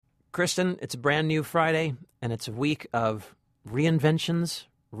Kristen, it's a brand new Friday, and it's a week of reinventions,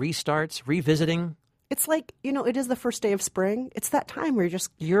 restarts, revisiting. It's like, it is the first day of spring. It's that time where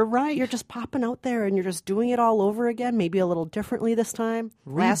You're right. You're just popping out there and you're just doing it all over again, maybe a little differently this time.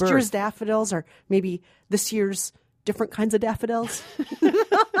 Rebirth. Last year's daffodils, or maybe this year's different kinds of daffodils.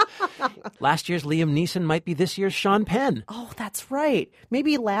 Last year's Liam Neeson might be this year's Sean Penn. Oh, that's right.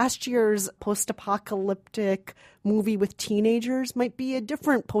 Maybe last year's post-apocalyptic movie with teenagers might be a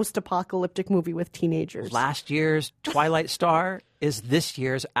different post-apocalyptic movie with teenagers. Last year's Twilight star is this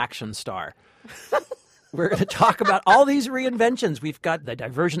year's action star. We're going to talk about all these reinventions. We've got the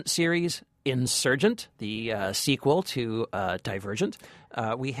Divergent Series, Insurgent, the sequel to Divergent.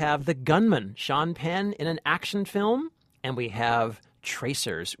 We have the Gunman, Sean Penn in an action film. And we have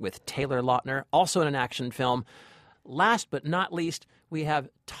Tracers with Taylor Lautner, also in an action film. Last but not least, we have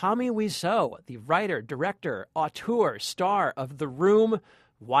Tommy Wiseau, the writer, director, auteur, star of The Room,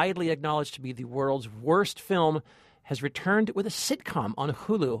 widely acknowledged to be the world's worst film, has returned with a sitcom on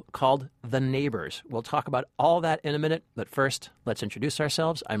Hulu called The Neighbors. We'll talk about all that in a minute, but first, let's introduce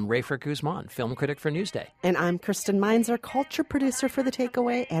ourselves. I'm Rafer Guzman, film critic for Newsday. And I'm Kristen Meinzer, culture producer for The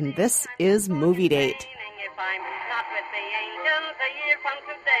Takeaway, and this is Movie Date. If I'm not with the angels a year from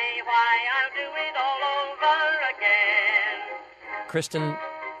today, why, I'll do it all over again. Kristen,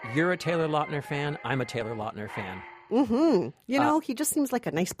 you're a Taylor Lautner fan. I'm a Taylor Lautner fan. Mm-hmm. He just seems like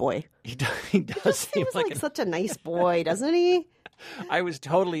a nice boy. He does seem Seems like such a nice boy, doesn't he? I was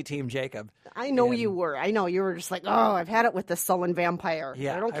totally Team Jacob. I know you were. I know you were just like, oh, I've had it with this sullen vampire.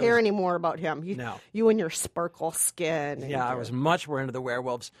 Yeah, I don't care anymore about him. No. You and your sparkle skin. Yeah, I was much more into the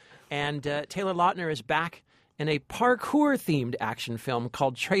werewolves. And Taylor Lautner is back in a parkour-themed action film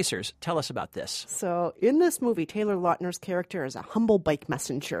called Tracers. Tell us about this. So in this movie, Taylor Lautner's character is a humble bike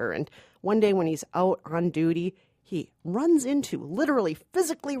messenger. And one day when he's out on duty, he literally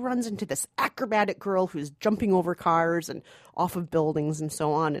physically runs into this acrobatic girl who's jumping over cars and off of buildings and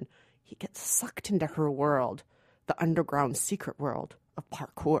so on. And he gets sucked into her world, the underground secret world of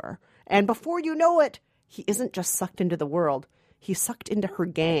parkour. And before you know it, he isn't just sucked into the world. He's sucked into her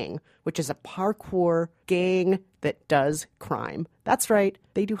gang, which is a parkour gang that does crime. That's right.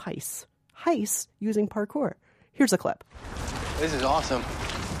 They do heists. Heists using parkour. Here's a clip. This is awesome.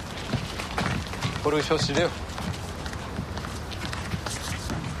 What are we supposed to do?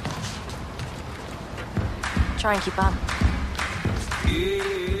 Try and keep up.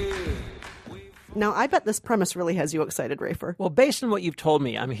 Now, I bet this premise really has you excited, Rafer. Well, based on what you've told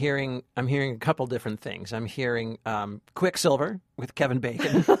me, I'm hearing a couple different things. I'm hearing Quicksilver with Kevin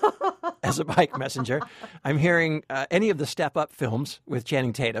Bacon as a bike messenger. I'm hearing any of the Step Up films with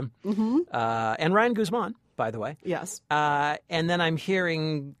Channing Tatum and Ryan Guzman, by the way. Yes. And then I'm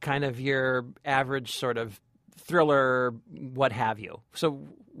hearing kind of your average sort of thriller, what have you. So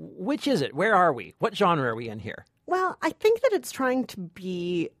which is it? Where are we? What genre are we in here? Well, I think that it's trying to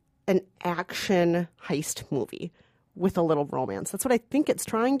be an action heist movie with a little romance. That's what I think it's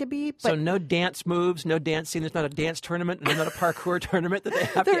trying to be. But so no dance moves, no dance scene. There's not a dance tournament and there's not a parkour tournament that they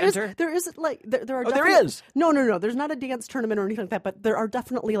have to enter? There is. There is? No. There's not a dance tournament or anything like that, but there are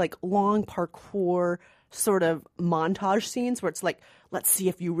definitely like long parkour sort of montage scenes where it's like, let's see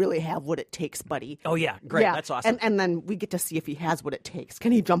if you really have what it takes, buddy. Oh, yeah. Great. Yeah. That's awesome. And then we get to see if he has what it takes.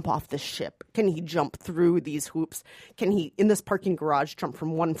 Can he jump off this ship? Can he jump through these hoops? Can he, in this parking garage, jump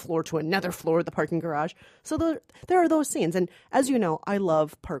from one floor to another floor of the parking garage? So there are those scenes. And as you know, I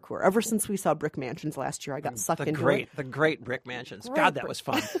love parkour. Ever since we saw Brick Mansions last year, I got sucked into it. The great Brick Mansions. God, that was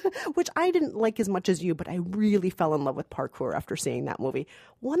fun. Which I didn't like as much as you, but I really fell in love with parkour after seeing that movie.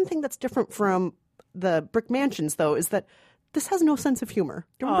 One thing that's different from the Brick Mansions, though, is that this has no sense of humor.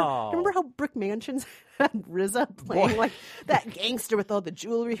 Do you remember how Brick Mansions had RZA playing like that gangster with all the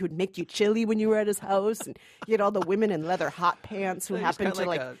jewelry who'd make you chilly when you were at his house, and you had all the women in leather hot pants who happened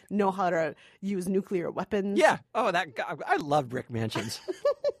to know how to use nuclear weapons? Yeah. Oh, that guy. I love Brick Mansions.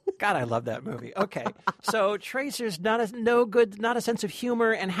 God, I love that movie. Okay, so Tracers, not a sense of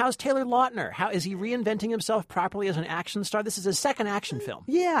humor. And how's Taylor Lautner? How is he reinventing himself properly as an action star? This is his second action film.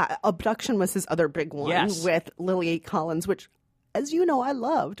 Yeah, Abduction was his other big one with Lily Collins, which, as you know, I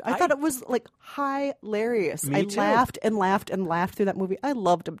loved. I thought it was like hilarious. Me too. Laughed and laughed and laughed through that movie. I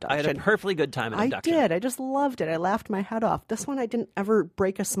loved Abduction. I had a perfectly good time in Abduction. I did. I just loved it. I laughed my head off. This one, I didn't ever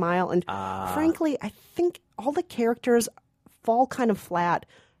break a smile. And frankly, I think all the characters fall kind of flat.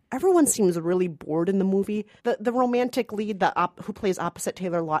 Everyone seems really bored in the movie. The romantic lead, who plays opposite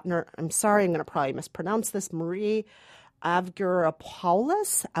Taylor Lautner, I'm sorry, I'm going to probably mispronounce this, Marie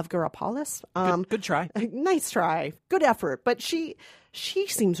Avgeropoulos. Good try. Nice try. Good effort. But she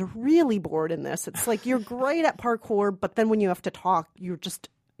seems really bored in this. It's like you're great at parkour, but then when you have to talk,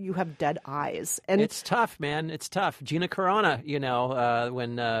 you have dead eyes. And it's tough, man. It's tough. Gina Carano,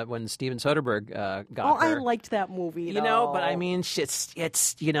 when Steven Soderbergh got her. I liked that movie, but I mean, it's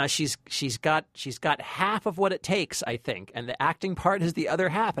she's got half of what it takes, I think, and the acting part is the other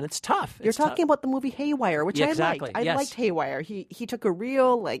half, and it's tough. You're talking about the movie Haywire, which exactly. I liked. I liked Haywire. He took a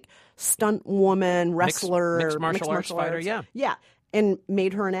real stunt woman, wrestler, mixed martial arts fighter, yeah, and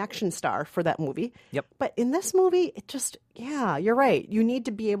made her an action star for that movie. Yep. But in this movie, it just, you're right. You need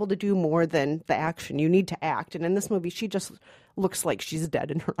to be able to do more than the action. You need to act. And in this movie, she just looks like she's dead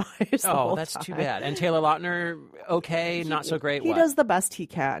in her eyes. Oh, that's too bad. And Taylor Lautner, okay, not so great. He does the best he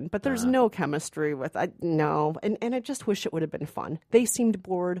can, but there's no chemistry with no. And I just wish it would have been fun. They seemed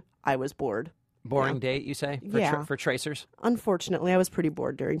bored. I was bored. Boring date, you say? For Tracers? Unfortunately, I was pretty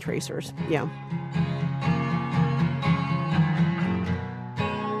bored during Tracers. Yeah.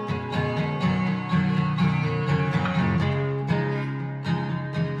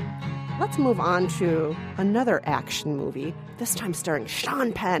 Let's move on to another action movie, this time starring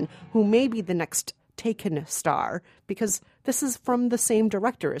Sean Penn, who may be the next Taken star, because this is from the same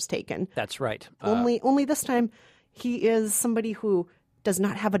director as Taken. That's right. Only this time he is somebody who does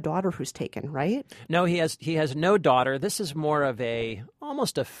not have a daughter who's taken, right? No, he has no daughter. This is more of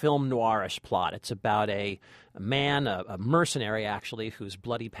almost a film noirish plot. It's about a man, a mercenary actually, whose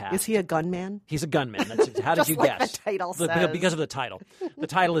bloody past. Is he a gunman? He's a gunman. How did you like guess? The title says. Because of the title. The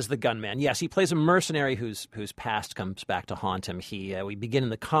title is The Gunman. Yes, he plays a mercenary whose past comes back to haunt him. We begin in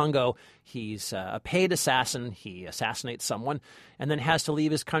the Congo. He's a paid assassin. He assassinates someone and then has to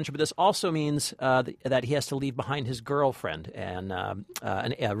leave his country. But this also means that he has to leave behind his girlfriend and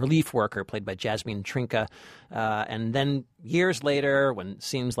a relief worker played by Jasmine Trinka. And then years later, when it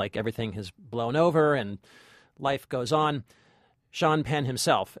seems like everything has blown over and life goes on, Sean Penn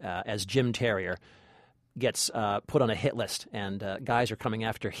himself, as Jim Terrier, gets put on a hit list, and guys are coming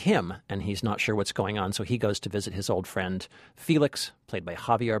after him, and he's not sure what's going on, so he goes to visit his old friend Felix, played by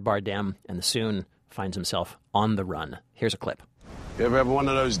Javier Bardem, and soon finds himself on the run. Here's a clip. You ever have one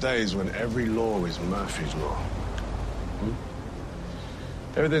of those days when every law is Murphy's Law?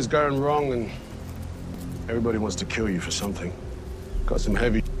 Everything's going wrong, and everybody wants to kill you for something. Got some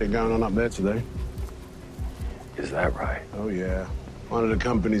heavy shit going on up there today. Is that right? Oh, yeah. One of the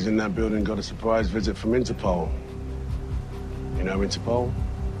companies in that building got a surprise visit from Interpol. You know Interpol?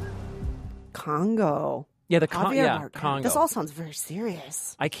 Congo. Yeah, Congo. This all sounds very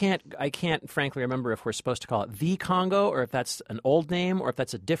serious. I can't frankly remember if we're supposed to call it the Congo or if that's an old name or if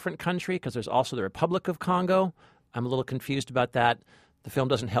that's a different country, because there's also the Republic of Congo. I'm a little confused about that. The film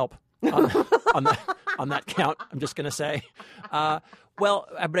doesn't help on that count, I'm just going to say. But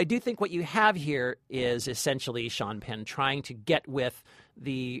I do think what you have here is essentially Sean Penn trying to get with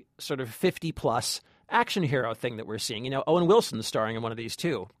the sort of 50-plus action hero thing that we're seeing. Owen Wilson's starring in one of these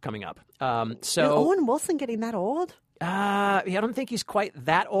too coming up. Is Owen Wilson getting that old? I don't think he's quite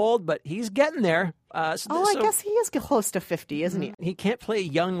that old, but he's getting there. I guess he is close to 50, isn't he? He can't play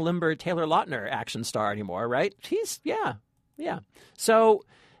young, limber Taylor Lautner action star anymore, right? Yeah. So,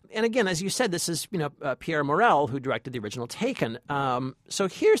 and again, as you said, this is, Pierre Morel, who directed the original Taken. So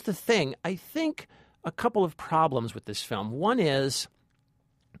here's the thing. I think a couple of problems with this film. One is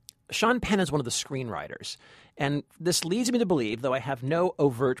Sean Penn is one of the screenwriters. And this leads me to believe, though I have no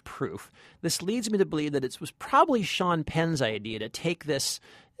overt proof, this leads me to believe that it was probably Sean Penn's idea to take this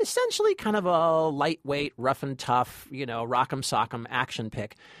essentially kind of a lightweight, rough and tough, rock'em sock'em action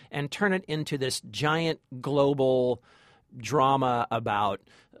pick and turn it into this giant global drama about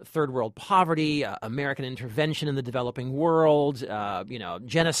third world poverty, American intervention in the developing world,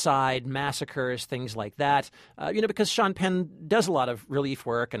 genocide, massacres, things like that. Because Sean Penn does a lot of relief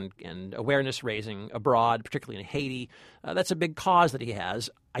work and awareness raising abroad, particularly in Haiti. That's a big cause that he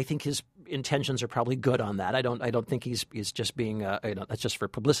has. I think his intentions are probably good on that. I don't think he's just being that's just for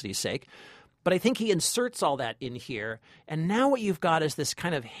publicity's sake. But I think he inserts all that in here, and now what you've got is this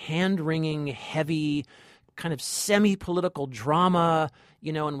kind of hand-wringing, heavy, kind of semi-political drama,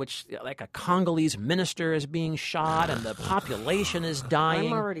 in which like a Congolese minister is being shot and the population is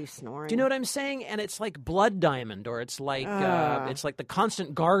dying. I'm already snoring. Do you know what I'm saying? And it's like Blood Diamond, or it's like The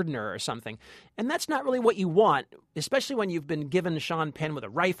Constant Gardener or something. And that's not really what you want, especially when you've been given Sean Penn with a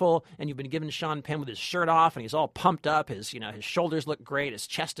rifle and you've been given Sean Penn with his shirt off and he's all pumped up. His shoulders look great. His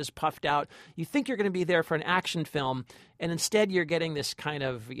chest is puffed out. You think you're going to be there for an action film, and instead you're getting this kind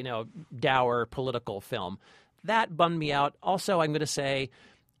of, dour political film. That bummed me out. Also, I'm going to say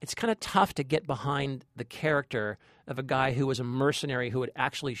it's kind of tough to get behind the character of a guy who was a mercenary who would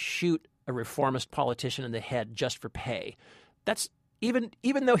actually shoot a reformist politician in the head just for pay. That's even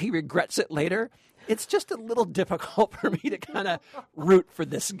though he regrets it later, it's just a little difficult for me to kind of root for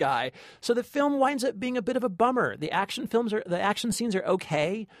this guy. So the film winds up being a bit of a bummer. The action scenes are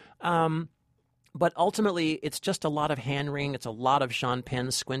okay. But ultimately, it's just a lot of hand-wringing. It's a lot of Sean Penn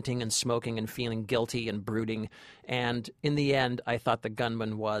squinting and smoking and feeling guilty and brooding. And in the end, I thought The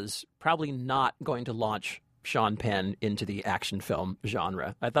Gunman was probably not going to launch Sean Penn into the action film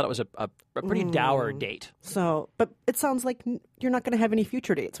genre. I thought it was a pretty dour date. So, but it sounds like you're not going to have any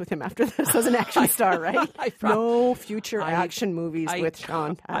future dates with him after this as an action star, right? No future action movies with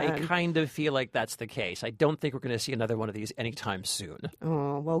Sean Penn. I kind of feel like that's the case. I don't think we're going to see another one of these anytime soon.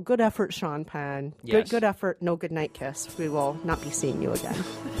 Oh, well, good effort, Sean Penn. Yes. Good effort. No goodnight kiss. We will not be seeing you again.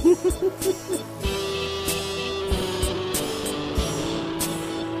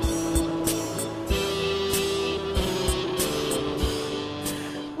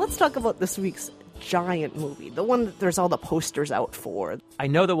 Let's talk about this week's giant movie, the one that there's all the posters out for. I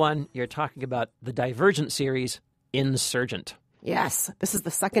know the one you're talking about, the Divergent series, Insurgent. Yes, this is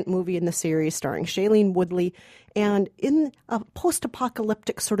the second movie in the series starring Shailene Woodley. And in a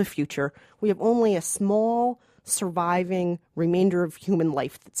post-apocalyptic sort of future, we have only a small surviving remainder of human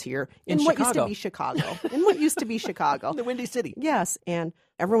life that's here in what used to be Chicago. In what used to be Chicago. The Windy City. Yes, and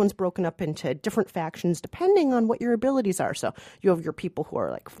everyone's broken up into different factions depending on what your abilities are. So you have your people who are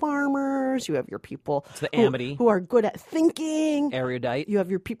like farmers. You have your people who are good at thinking. Erudite. You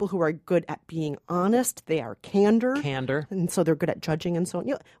have your people who are good at being honest. They are candor. And so they're good at judging and so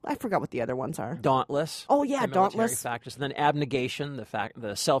on. I forgot what the other ones are. Dauntless. Oh, yeah, Dauntless. Factors. And then abnegation,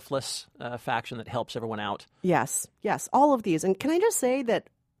 the selfless faction that helps everyone out. Yes, all of these. And can I just say that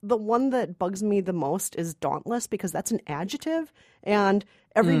the one that bugs me the most is dauntless because that's an adjective and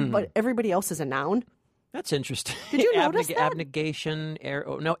everybody else is a noun. That's interesting. Did you notice that? Abnegation.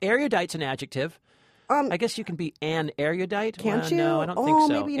 Erudite's an adjective. I guess you can be an erudite. Can't you? No, I don't think so.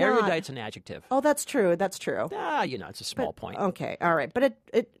 Maybe not. Erudite's an adjective. Oh, that's true. It's a small point. Okay, all right. But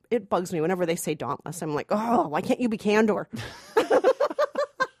it bugs me whenever they say dauntless. I'm like, oh, why can't you be candor?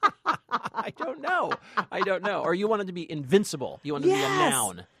 I don't know. Or you wanted to be invincible. You wanted to be a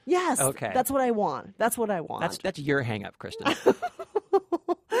noun. Yes. Okay. That's what I want. That's your hang-up, Kristen.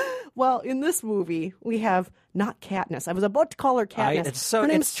 Well, in this movie, we have not Katniss. I was about to call her Katniss. Her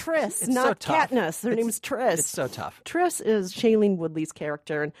name's Triss, not Katniss. Her name's Triss. It's so tough. Triss is Shailene Woodley's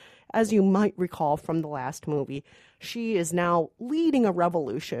character, and as you might recall from the last movie, she is now leading a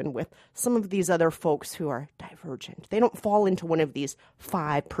revolution with some of these other folks who are divergent. They don't fall into one of these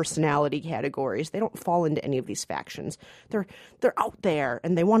 5 personality categories. They don't fall into any of these factions. They're out there,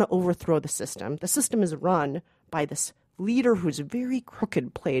 and they want to overthrow the system. The system is run by this leader who's very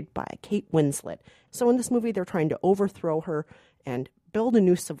crooked, played by Kate Winslet. So in this movie, they're trying to overthrow her and build a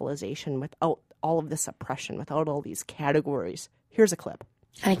new civilization without all of this oppression, without all these categories. Here's a clip.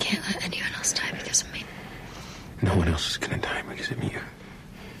 I can't let anyone else die because of me. No one else is gonna die because of you.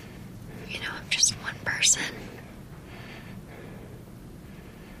 You know, I'm just one person.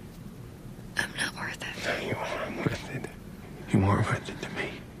 I'm not worth it. No, you are worth it. You're more worth it to me.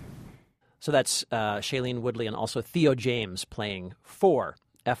 So that's Shailene Woodley and also Theo James playing Four,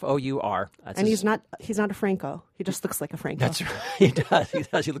 F-O-U-R. And he's not a Franco. He just looks like a Franco. That's right. He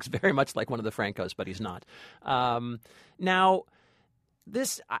does. He looks very much like one of the Francos, but he's not. Now,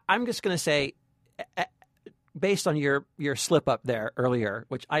 this, I'm just going to say, based on your slip up there earlier,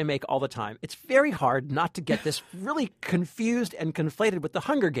 which I make all the time, it's very hard not to get this really confused and conflated with the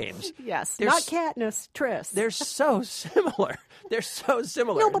Hunger Games. Yes, not Katniss, Triss. They're so similar.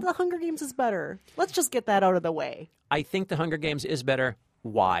 No, but the Hunger Games is better. Let's just get that out of the way. I think the Hunger Games is better.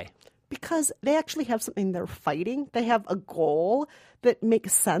 Why? Because they actually have something they're fighting. They have a goal that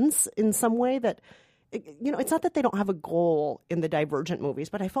makes sense in some way that, it's not that they don't have a goal in the Divergent movies,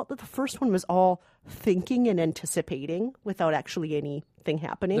 but I felt that the first one was all thinking and anticipating without actually anything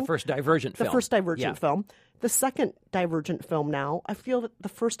happening. The first Divergent film. The second Divergent film now, I feel that the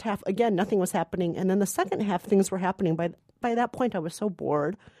first half, again, nothing was happening. And then the second half, things were happening. By that point, I was so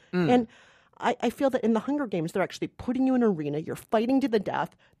bored. And I feel that in the Hunger Games, they're actually putting you in an arena. You're fighting to the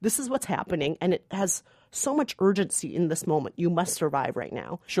death. This is what's happening. And it has so much urgency in this moment. You must survive right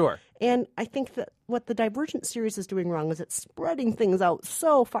now. Sure. And I think that what the Divergent series is doing wrong is it's spreading things out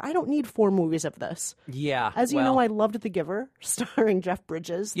so far. I don't need 4 movies of this. Yeah. As you know, I loved The Giver, starring Jeff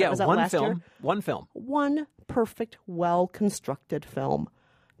Bridges. Yeah, that was out last year. One film. One perfect, well-constructed film.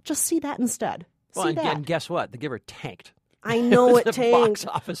 Just see that instead. Well, and guess what? The Giver tanked. I know it the tanked. Box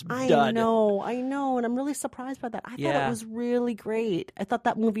office dud. I know, and I'm really surprised by that. I thought it was really great. I thought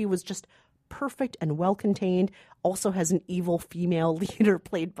that movie was just perfect and well-contained. Also has an evil female leader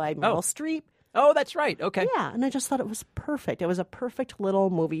played by Meryl Streep. Oh, that's right. Okay. Yeah, and I just thought it was perfect. It was a perfect little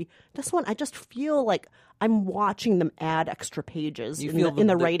movie. This one, I just feel like I'm watching them add extra pages in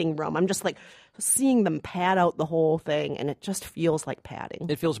the writing room. I'm just like seeing them pad out the whole thing, and it just feels like padding.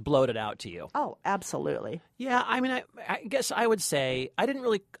 It feels bloated out to you. Oh, absolutely. Yeah, I mean, I guess I would say I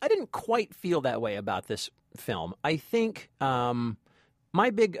didn't quite feel that way about this film. I think my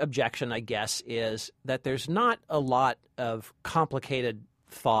big objection, I guess, is that there's not a lot of complicated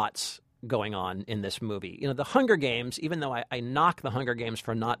thoughts going on in this movie. You know, the Hunger Games, even though I knock the Hunger Games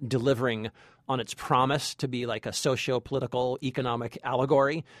for not delivering on its promise to be like a socio-political economic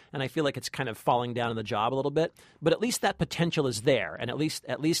allegory, and I feel like it's kind of falling down on the job a little bit, but at least that potential is there, and at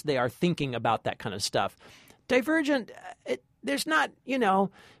least they are thinking about that kind of stuff. Divergent, there's not,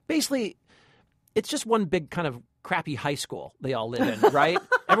 basically it's just one big kind of crappy high school they all live in, right?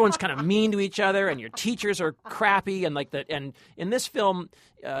 Everyone's kind of mean to each other, and your teachers are crappy, and and in this film,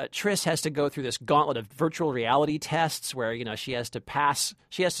 Triss has to go through this gauntlet of virtual reality tests where she has to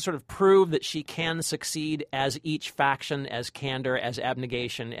sort of prove that she can succeed as each faction, as Candor, as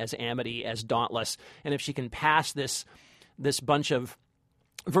Abnegation, as Amity, as Dauntless, and if she can pass this bunch of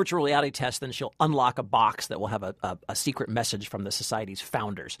virtual reality test, then she'll unlock a box that will have a secret message from the society's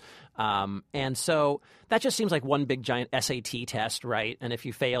founders. And so that just seems like one big giant SAT test, right? And if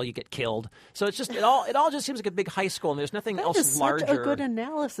you fail, you get killed. So it's just it all just seems like a big high school, and there's nothing else is larger. Such a good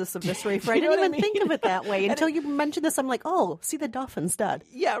analysis of this, Rafer. I didn't even think of it that way until you mentioned this. I'm like, oh, see the duff instead.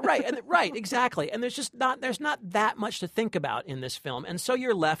 Yeah, right, right, exactly. And there's not that much to think about in this film, and so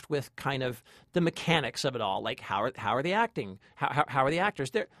you're left with kind of the mechanics of it all, like how are they acting? How are the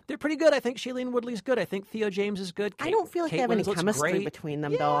actors? They're pretty good. I think Shailene Woodley's good. I think Theo James is good. I don't feel like they have any chemistry between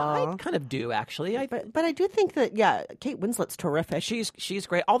them, though. I kind of do, actually. But I do think that, Kate Winslet's terrific. She's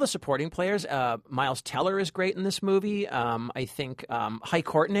great. All the supporting players. Miles Teller is great in this movie. I think Hai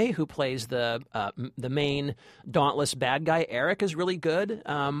Courtenay, who plays the main Dauntless bad guy, Eric, is really good.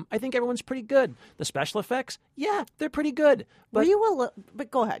 I think everyone's pretty good. The special effects, they're pretty good. But But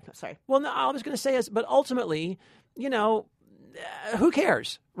go ahead. Sorry. Well, no, I was going to say but ultimately, who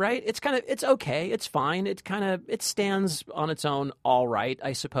cares, right? It's okay. It's fine. It stands on its own all right,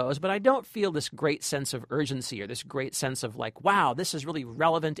 I suppose. But I don't feel this great sense of urgency or this great sense of like, wow, this is really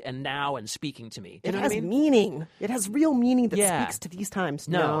relevant and now and speaking to me. It has meaning. It has real meaning that speaks to these times.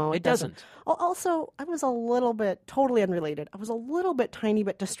 No, it doesn't. Also, I was a little bit, totally unrelated, I was a little bit tiny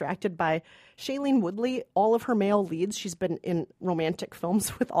bit distracted by Shailene Woodley. All of her male leads, she's been in romantic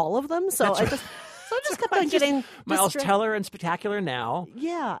films with all of them. So I just kept on getting Miles Teller in Spectacular Now.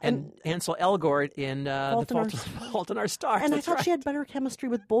 Yeah. And Ansel Elgort in Fault in Our Stars. And I thought she had better chemistry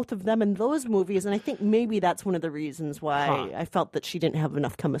with both of them in those movies. And I think maybe that's one of the reasons why I felt that she didn't have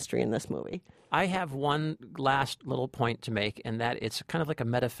enough chemistry in this movie. I have one last little point to make, and that it's kind of like a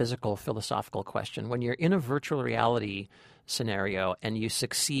metaphysical, philosophical question. When you're in a virtual reality scenario and you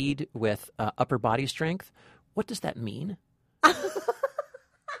succeed with upper body strength, what does that mean?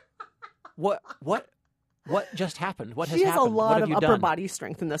 What just happened? What has happened? She has a lot of upper done? Body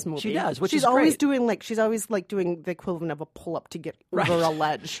strength in this movie. She does, which she's is always great. doing the equivalent of a pull up to get over a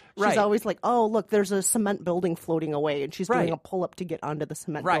ledge. She's always like, oh look, there's a cement building floating away, and she's doing a pull up to get onto the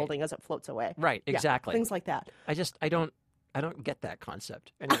cement building as it floats away. Right, exactly. Things like that. I don't get that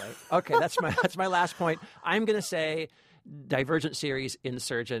concept. Anyway, okay, that's my last point. I'm going to say Divergent Series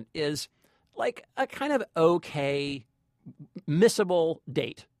Insurgent is like a kind of okay, missable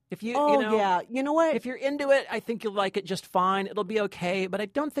date. If you know what? If you're into it, I think you'll like it just fine. It'll be okay, but I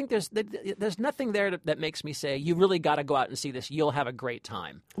don't think there's nothing there that makes me say you really got to go out and see this. You'll have a great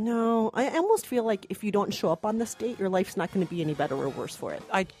time. No, I almost feel like if you don't show up on this date, your life's not going to be any better or worse for it.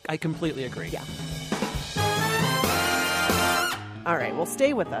 I completely agree. Yeah. All right, well,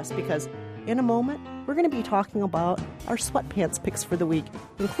 stay with us because in a moment, we're going to be talking about our Sweatpants picks for the week,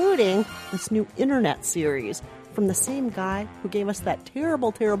 including this new internet series from the same guy who gave us that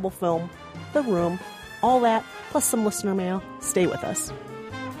terrible, terrible film, The Room. All that, plus some listener mail. Stay with us.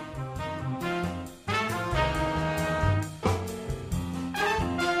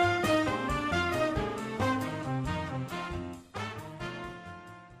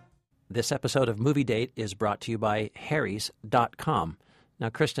 This episode of Movie Date is brought to you by Harrys.com. Now,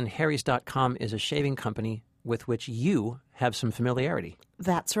 Kristen, Harrys.com is a shaving company with which you have some familiarity.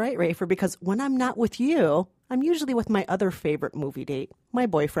 That's right, Rafer, because when I'm not with you, I'm usually with my other favorite movie date, my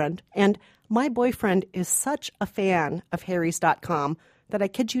boyfriend. And my boyfriend is such a fan of Harrys.com that I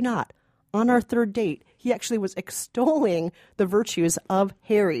kid you not, on our third date, he actually was extolling the virtues of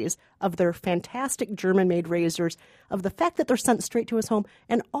Harry's, of their fantastic German-made razors, of the fact that they're sent straight to his home,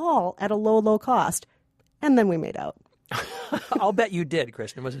 and all at a low, low cost. And then we made out. I'll bet you did,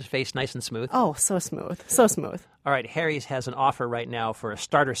 Kristen. Was his face nice and smooth? Oh, so smooth. So smooth. All right, Harry's has an offer right now for a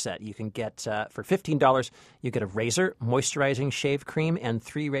starter set. You can get, for $15, you get a razor, moisturizing shave cream, and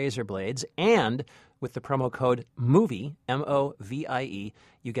 3 razor blades. And with the promo code MOVIE, MOVIE,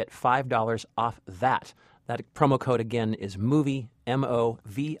 you get $5 off that. That promo code again is MOVIE,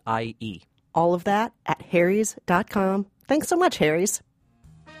 MOVIE. All of that at harrys.com. Thanks so much, Harry's.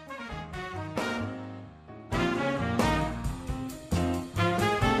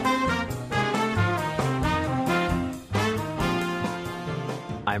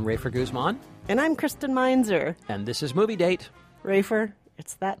 I'm Rafer Guzman. And I'm Kristen Meinzer. And this is Movie Date. Rafer,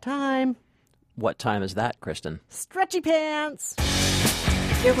 it's that time. What time is that, Kristen? Stretchy pants.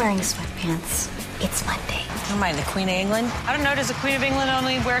 You're wearing sweatpants. It's Monday. Am I the Queen of England? I don't know. Does the Queen of England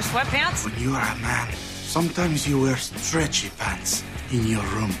only wear sweatpants? When you are a man, sometimes you wear stretchy pants in your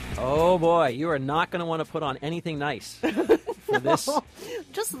room. Oh, boy. You are not going to want to put on anything nice for this.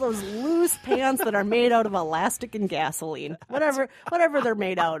 Just those loose pants that are made out of elastic and gasoline. Whatever they're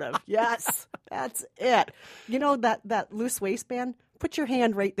made out of. Yes, that's it. You know that loose waistband? Put your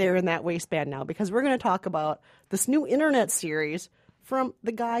hand right there in that waistband now, because we're going to talk about this new internet series from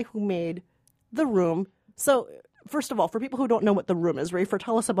the guy who made The Room. So, first of all, for people who don't know what The Room is, Rafer,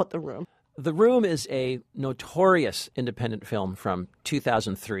 tell us about The Room. The Room is a notorious independent film from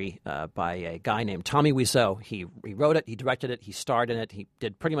 2003 by a guy named Tommy Wiseau. He wrote it, he directed it, he starred in it, he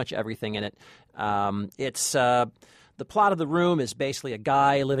did pretty much everything in it. The plot of The Room is basically a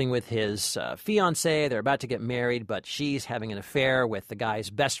guy living with his fiancée. They're about to get married, but she's having an affair with the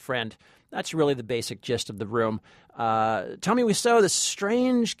guy's best friend. That's really the basic gist of The Room. Tommy Wiseau, this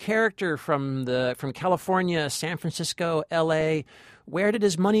strange character from California, San Francisco, L.A., where did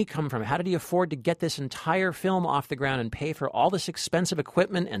his money come from? How did he afford to get this entire film off the ground and pay for all this expensive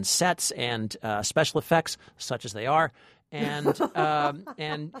equipment and sets and special effects, such as they are? And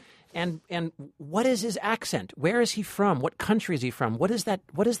what is his accent? Where is he from? What country is he from? What is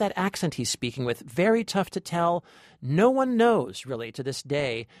that accent he's speaking with? Very tough to tell. No one knows, really, to this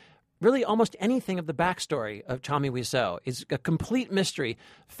day, really almost anything of the backstory of Tommy Wiseau. Is a complete mystery.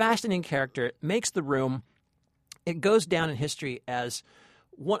 Fascinating character. Makes The Room. It goes down in history as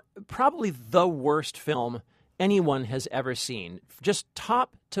probably the worst film anyone has ever seen. Just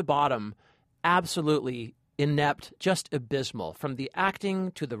top to bottom, absolutely inept, just abysmal. From the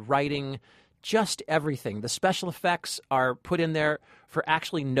acting to the writing, just everything. The special effects are put in there for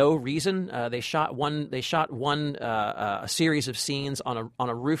actually no reason. They shot one a series of scenes on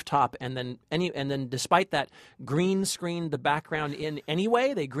a rooftop, and then despite that, green screened the background in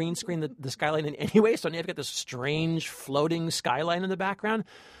anyway. They green screened the skyline in anyway, so now you've got this strange floating skyline in the background.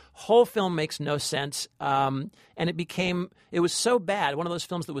 Whole film makes no sense, and it was so bad, one of those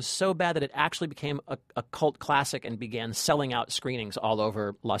films that was so bad that it actually became a cult classic and began selling out screenings all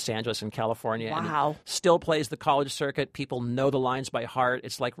over Los Angeles and California. Wow. And it still plays the college circuit. People know the lines by heart.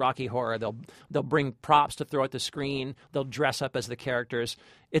 It's like Rocky Horror. They'll bring props to throw at the screen. They'll dress up as the characters.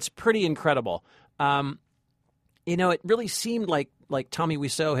 It's pretty incredible. It really seemed like Tommy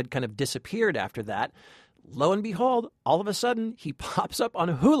Wiseau had kind of disappeared after that. Lo and behold, all of a sudden, he pops up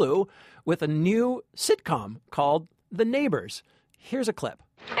on Hulu with a new sitcom called The Neighbors. Here's a clip.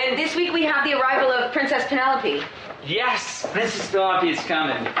 And this week we have the arrival of Princess Penelope. Yes, Princess Penelope is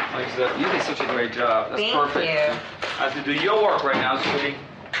coming. You did such a great job. That's Thank perfect. you. I have to do your work right now, sweetie.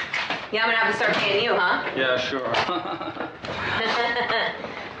 Yeah, I'm gonna have to start paying you, huh? Yeah, sure.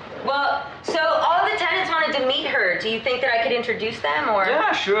 Well, so all of the tenants wanted to meet her. Do you think that I could introduce them, or?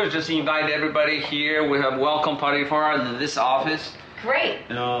 Yeah, sure. Just invite everybody here. We have a welcome party for her in this office. Great.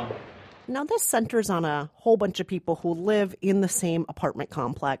 Now, this centers on a whole bunch of people who live in the same apartment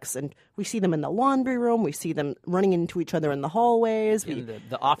complex, and we see them in the laundry room. We see them running into each other in the hallways. The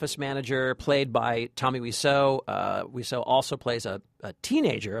office manager, played by Tommy Wiseau. Wiseau also plays a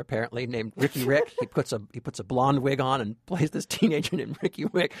teenager, apparently, named Ricky Rick. He puts a blonde wig on and plays this teenager named Ricky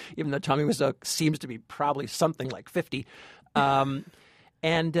Rick, even though Tommy Wiseau seems to be probably something like 50. So,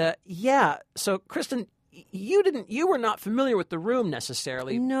 Kristen, you were not familiar with The Room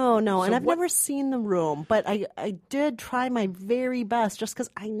necessarily. No, and I've never seen The Room, but I did try my very best just because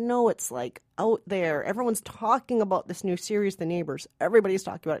I know it's like out there. Everyone's talking about this new series, The Neighbors. Everybody's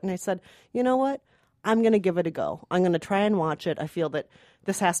talking about it. And I said, you know what? I'm going to give it a go. I'm going to try and watch it. I feel that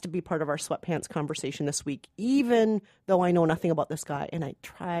this has to be part of our Sweatpants conversation this week, even though I know nothing about this guy. And I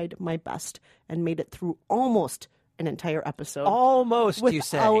tried my best and made it through almost an entire episode. Almost, you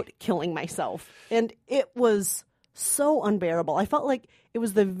say. Without killing myself. And it was so unbearable. I felt like it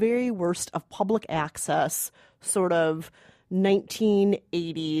was the very worst of public access, sort of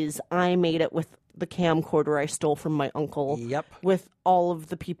 1980s. I made it with the camcorder I stole from my uncle. Yep. With all of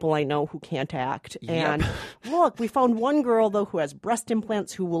the people I know who can't act. Yep. And look, we found one girl, though, who has breast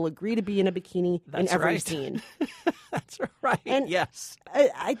implants who will agree to be in a bikini in every scene. That's right. And yes.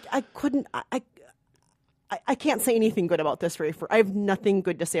 I couldn't... I can't say anything good about this, Rafer. I have nothing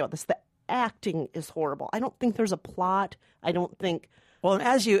good to say about this. The acting is horrible. I don't think there's a plot. I don't think... Well, and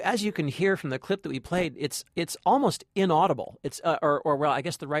as you can hear from the clip that we played, it's almost inaudible. It's or well, I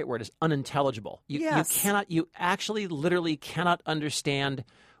guess the right word is unintelligible. You actually literally cannot understand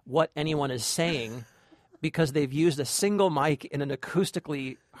what anyone is saying because they've used a single mic in an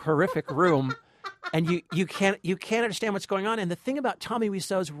acoustically horrific room, and you can't understand what's going on. And the thing about Tommy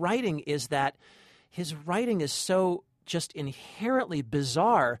Wiseau's writing is that his writing is so just inherently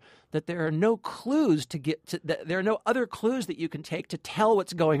bizarre that there are no clues to get to. There are no other clues that you can take to tell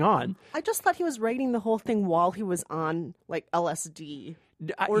what's going on. I just thought he was writing the whole thing while he was on like LSD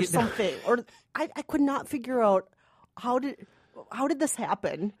or something. Or I could not figure out how did this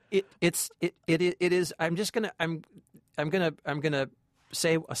happen. It is. I'm gonna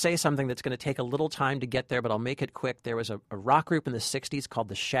say something that's going to take a little time to get there, but I'll make it quick. There was a rock group in the '60s called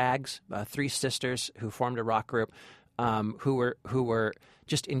the Shags, three sisters who formed a rock group. Who were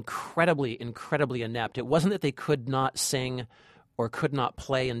just incredibly inept. It wasn't that they could not sing or could not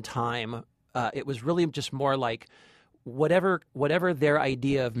play in time. It was really just more like whatever their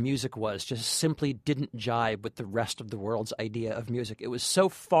idea of music was just simply didn't jibe with the rest of the world's idea of music. It was so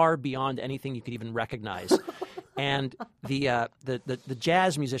far beyond anything you could even recognize. And the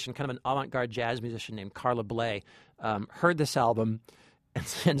jazz musician, kind of an avant-garde jazz musician named Carla Bley, heard this album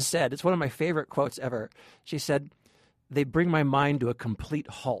and said, it's one of my favorite quotes ever. She said, "They bring my mind to a complete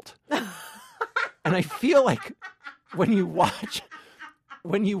halt." And I feel like when you watch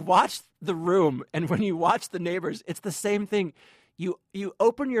The Room and when you watch The Neighbors, it's the same thing. You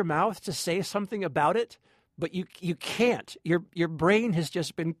open your mouth to say something about it, but you can't. Your brain has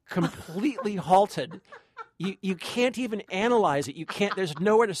just been completely halted. You can't even analyze it. You can't. There's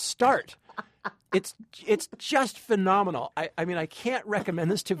nowhere to start. It's just phenomenal. I mean, I can't recommend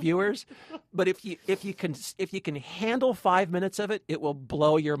this to viewers, but if you can handle 5 minutes of it, it will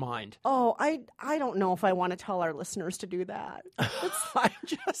blow your mind. Oh, I don't know if I want to tell our listeners to do that. I'm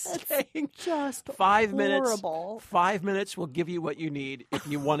just saying, just 5 horrible. minutes. 5 minutes will give you what you need if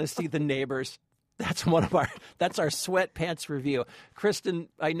you want to see The Neighbors. That's our Sweatpants review. Kristen,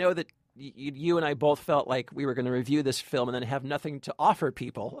 I know that you and I both felt like we were going to review this film and then have nothing to offer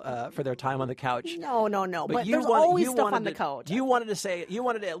people for their time on the couch. No. But there's always stuff on the couch. You wanted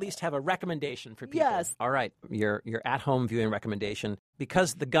to at least have a recommendation for people. Yes. All right. Your at-home viewing recommendation.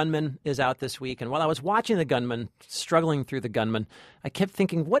 Because The Gunman is out this week, and while I was watching The Gunman, struggling through The Gunman, I kept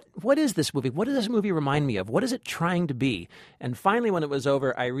thinking, what is this movie? What does this movie remind me of? What is it trying to be? And finally, when it was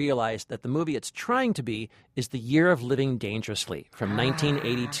over, I realized that the movie it's trying to be is The Year of Living Dangerously from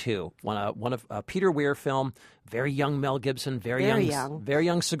 1982, one of Peter Weir film, very young Mel Gibson, very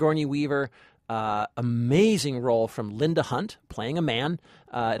young Sigourney Weaver. Amazing role from Linda Hunt playing a man.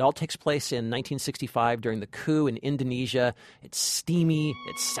 It all takes place in 1965 during the coup in Indonesia. It's steamy,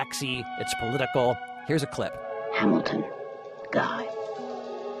 it's sexy, it's political. Here's a clip. Hamilton, Guy.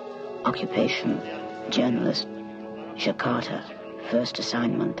 Occupation, journalist. Jakarta, first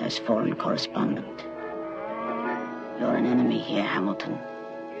assignment as foreign correspondent. You're an enemy here, Hamilton,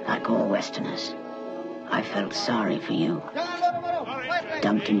 like all Westerners. I felt sorry for you.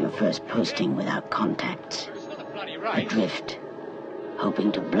 Dumped in your first posting without contacts. Adrift,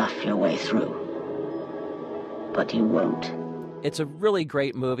 hoping to bluff your way through. But you won't. It's a really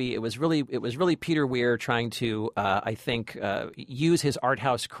great movie. It was really Peter Weir trying to, I think, use his art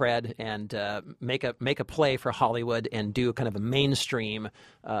house cred and make a play for Hollywood and do kind of a mainstream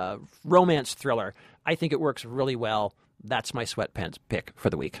romance thriller. I think it works really well. That's my Sweatpants pick for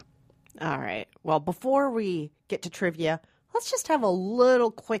the week. All right. Well, before we get to trivia, let's just have a little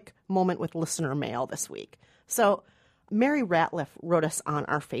quick moment with listener mail this week. So Mary Ratliff wrote us on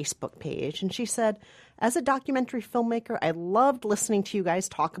our Facebook page, and she said, as a documentary filmmaker, I loved listening to you guys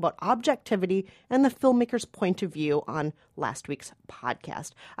talk about objectivity and the filmmaker's point of view on last week's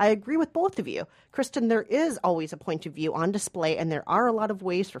podcast. I agree with both of you. Kristen, there is always a point of view on display, and there are a lot of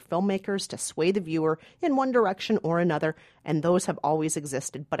ways for filmmakers to sway the viewer in one direction or another, and those have always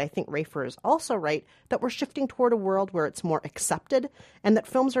existed. But I think Rafer is also right that we're shifting toward a world where it's more accepted, and that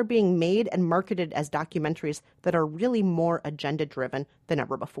films are being made and marketed as documentaries that are really more agenda-driven than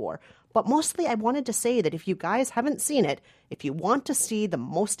ever before. But mostly I wanted to say say that if you guys haven't seen it, if you want to see the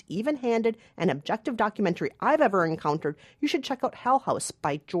most even-handed and objective documentary I've ever encountered, you should check out Hell House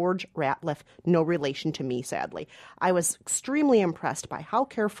by George Ratliff, no relation to me, sadly. I was extremely impressed by how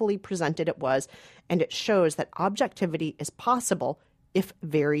carefully presented it was, and it shows that objectivity is possible, if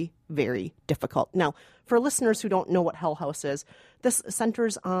very, very difficult. Now, for listeners who don't know what Hell House is, this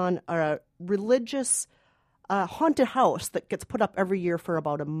centers on a religious haunted house that gets put up every year for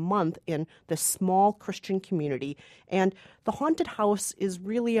about a month in this small Christian community. And the haunted house is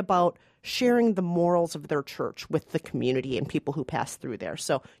really about sharing the morals of their church with the community and people who pass through there.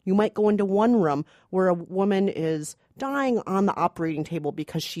 So you might go into one room where a woman is dying on the operating table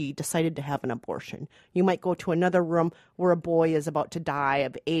because she decided to have an abortion. You might go to another room where a boy is about to die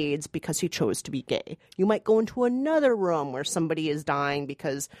of AIDS because he chose to be gay. You might go into another room where somebody is dying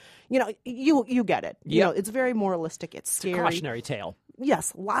because, you get it. You know, it's very moralistic. It's scary. It's a cautionary tale.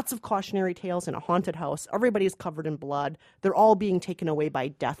 Yes, lots of cautionary tales in a haunted house. Everybody's covered in blood. They're all being taken away by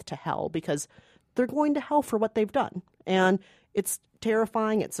death to hell because they're going to hell for what they've done. And it's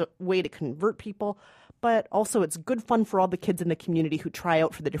terrifying. It's a way to convert people. But also it's good fun for all the kids in the community who try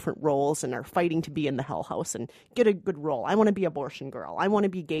out for the different roles and are fighting to be in the Hell House and get a good role. I want to be abortion girl. I want to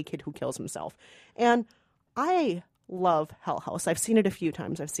be gay kid who kills himself. And I love Hell House. I've seen it a few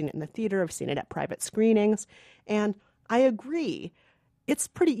times. I've seen it in the theater. I've seen it at private screenings. And I agree. It's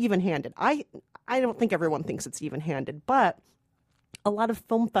pretty even-handed. I don't think everyone thinks it's even-handed, but a lot of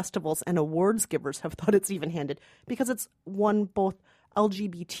film festivals and awards givers have thought it's even-handed because it's won both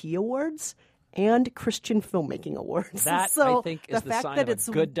LGBT awards and Christian filmmaking awards. That, so I think, is the sign of a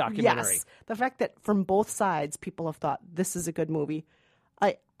good documentary. Yes, the fact that from both sides people have thought this is a good movie.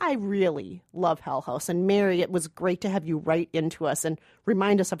 I really love Hell House. And Mary, it was great to have you write into us and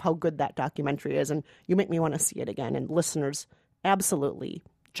remind us of how good that documentary is. And you make me want to see it again. And listeners, absolutely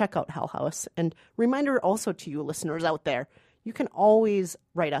check out Hell House. And reminder also to you listeners out there, you can always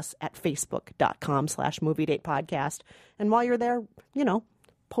write us at facebook.com/moviedatepodcast. And while you're there,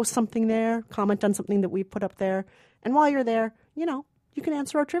 post something there, comment on something that we put up there. And while you're there, you can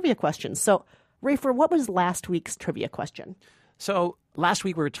answer our trivia questions. So, Rafer, what was last week's trivia question? So last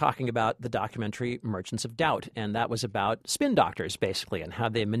week we were talking about the documentary Merchants of Doubt, and that was about spin doctors, basically, and how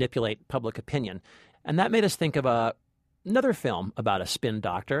they manipulate public opinion. And that made us think of another film about a spin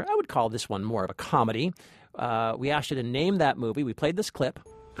doctor. I would call this one more of a comedy. We asked you to name that movie. We played this clip.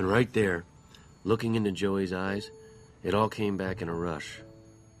 And right there, looking into Joey's eyes, it all came back in a rush.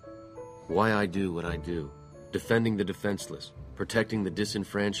 Why I do what I do. Defending the defenseless. Protecting the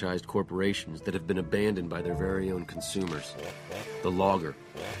disenfranchised corporations that have been abandoned by their very own consumers. The logger.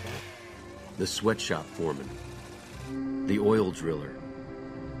 The sweatshop foreman. The oil driller.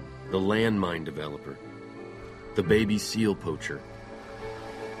 The landmine developer. The baby seal poacher.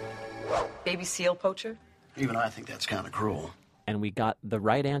 Baby seal poacher? Even I think that's kind of cruel. And we got the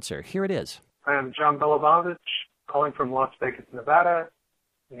right answer. Here it is. I am John Belovovich, calling from Las Vegas, Nevada.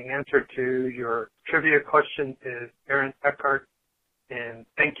 And the answer to your trivia question is Aaron Eckhart. And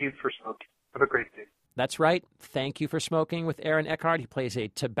thank you for smoking. Have a great day. That's right. Thank you for smoking with Aaron Eckhart. He plays a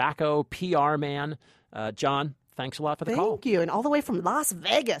tobacco PR man. John, thanks a lot for the call. Thank you. And all the way from Las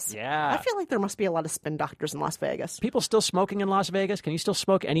Vegas. Yeah. I feel like there must be a lot of spin doctors in Las Vegas. People still smoking in Las Vegas? Can you still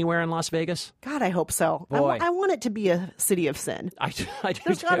smoke anywhere in Las Vegas? God, I hope so. Boy. I want it to be a city of sin. I do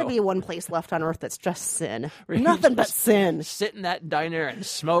There's got to too. be one place left on earth that's just sin. Nothing but sin. Sit in that diner and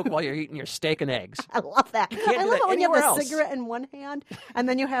smoke while you're eating your steak and eggs. I love that. can't I do love that it when you have anywhere the else. cigarette in one hand and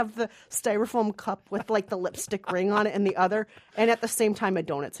then you have the styrofoam cup with like the lipstick ring on it in the other, and at the same time a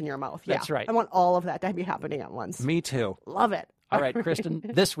donut's in your mouth. That's right. I want all of that to be happening at once. Me too. Love it. All right, Kristen,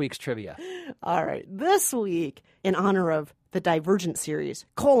 this week's trivia. All right. This week, in honor of the Divergent Series,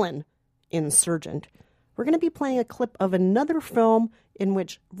 Insurgent, we're going to be playing a clip of another film in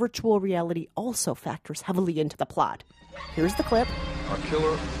which virtual reality also factors heavily into the plot. Here's the clip. Our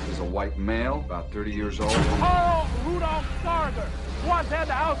killer is a white male, about 30 years old. Carl Rudolph Starger once had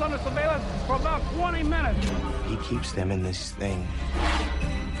the house under surveillance for about 20 minutes. He keeps them in this thing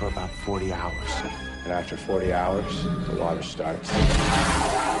for about 40 hours. And after 40 hours, the water starts.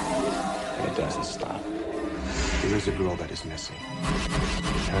 And it doesn't stop. There is a girl that is missing.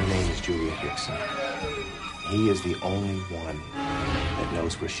 Her name is Julia Hickson. He is the only one that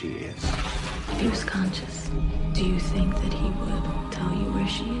knows where she is. If he was conscious, do you think that he would tell you where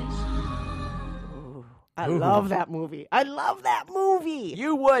she is? I love that movie. I love that movie.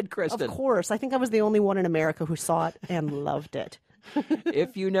 You would, Kristen. Of course. I think I was the only one in America who saw it and loved it.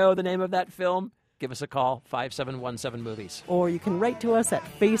 If you know the name of that film, give us a call, 5717-MOVIES. Or you can write to us at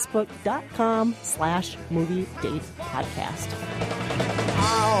facebook.com/moviedatepodcast.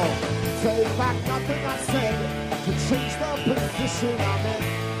 Ow. take back nothing I said to change the position I'm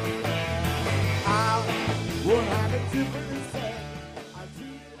in.